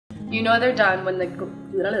You know they're done when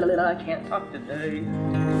I can't talk today.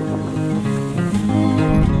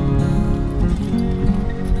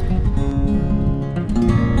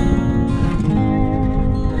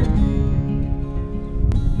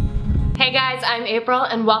 Hey guys, I'm April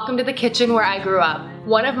and welcome to the kitchen where I grew up.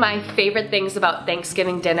 One of my favorite things about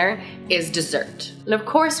Thanksgiving dinner is dessert. And of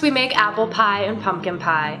course we make apple pie and pumpkin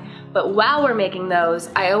pie, but while we're making those,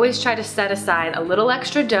 I always try to set aside a little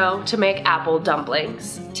extra dough to make apple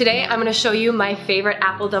dumplings. Today I'm gonna show you my favorite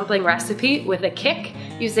apple dumpling recipe with a kick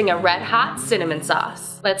using a Red Hot cinnamon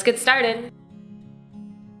sauce. Let's get started.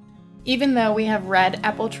 Even though we have red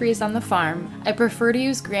apple trees on the farm, I prefer to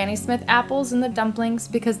use Granny Smith apples in the dumplings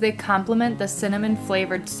because they complement the cinnamon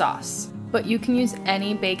flavored sauce. But you can use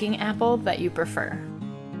any baking apple that you prefer.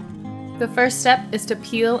 The first step is to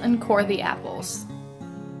peel and core the apples.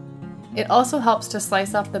 It also helps to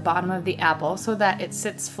slice off the bottom of the apple so that it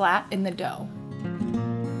sits flat in the dough.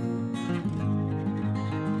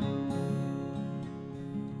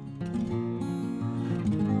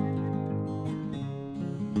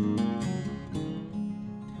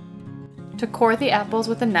 To core the apples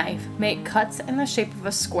with a knife, make cuts in the shape of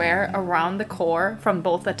a square around the core from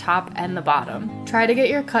both the top and the bottom. Try to get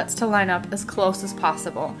your cuts to line up as close as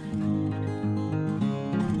possible.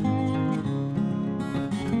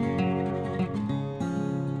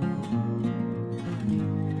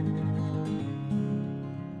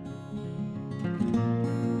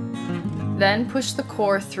 Then push the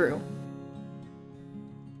core through.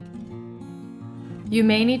 You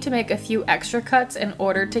may need to make a few extra cuts in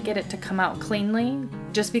order to get it to come out cleanly.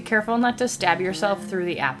 Just be careful not to stab yourself through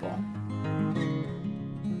the apple.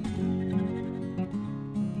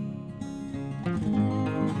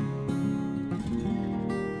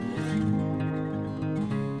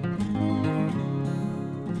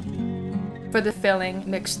 For the filling,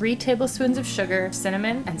 mix 3 tablespoons of sugar,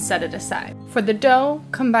 cinnamon, and set it aside. For the dough,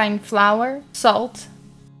 combine flour, salt,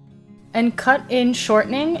 and cut in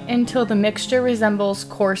shortening until the mixture resembles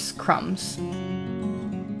coarse crumbs.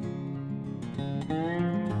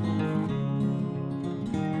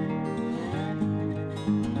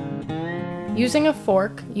 Using a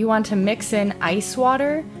fork, you want to mix in ice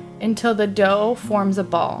water until the dough forms a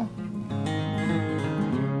ball.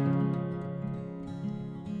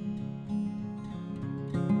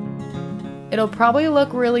 It'll probably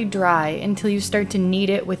look really dry until you start to knead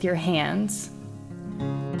it with your hands.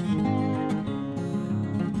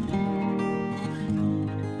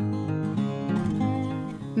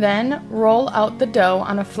 Then roll out the dough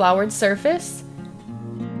on a floured surface.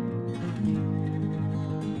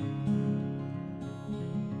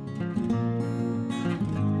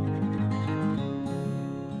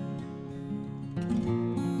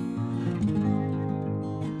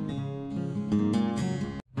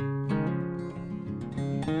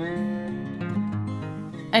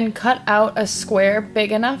 And cut out a square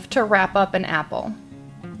big enough to wrap up an apple.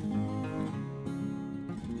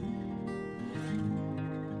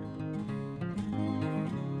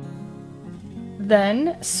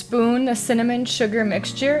 Then spoon the cinnamon sugar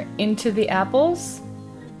mixture into the apples.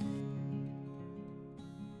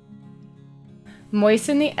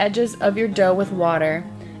 Moisten the edges of your dough with water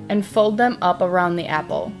and fold them up around the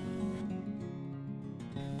apple.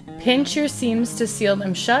 Pinch your seams to seal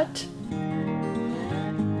them shut.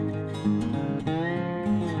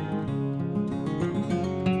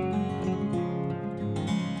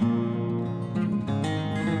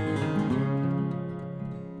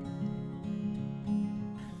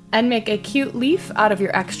 And make a cute leaf out of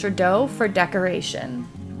your extra dough for decoration.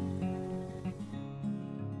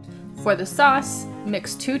 For the sauce,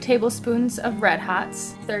 mix 2 tablespoons of Red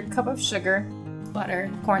Hots, 1/3 cup of sugar,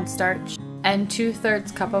 butter, cornstarch, and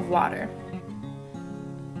 2/3 cup of water.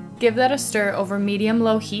 Give that a stir over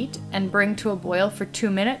medium-low heat and bring to a boil for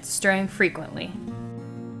 2 minutes, stirring frequently.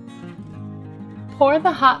 Pour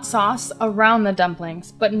the hot sauce around the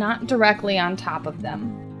dumplings, but not directly on top of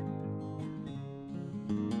them.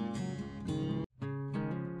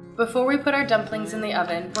 Before we put our dumplings in the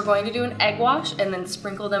oven, we're going to do an egg wash and then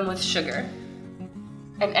sprinkle them with sugar.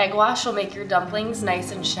 An egg wash will make your dumplings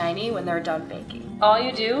nice and shiny when they're done baking. All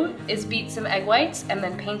you do is beat some egg whites and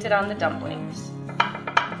then paint it on the dumplings.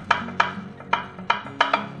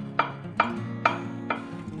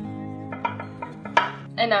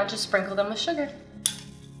 And now just sprinkle them with sugar.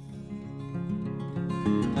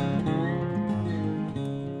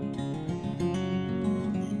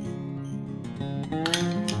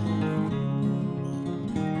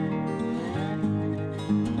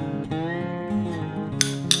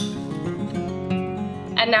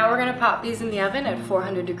 And now we're gonna pop these in the oven at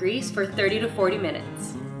 400 degrees for 30 to 40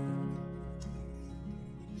 minutes.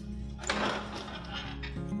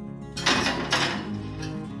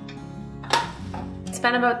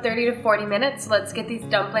 been about 30 to 40 minutes, so let's get these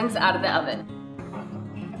dumplings out of the oven.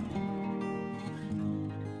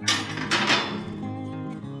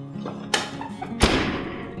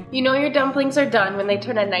 You know your dumplings are done when they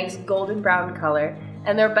turn a nice golden brown color,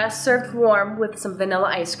 and they're best served warm with some vanilla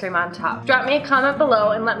ice cream on top. Drop me a comment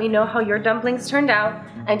below and let me know how your dumplings turned out,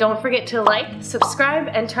 and don't forget to like, subscribe,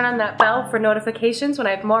 and turn on that bell for notifications when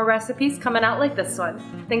I have more recipes coming out like this one.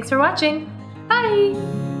 Thanks for watching.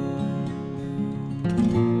 Bye!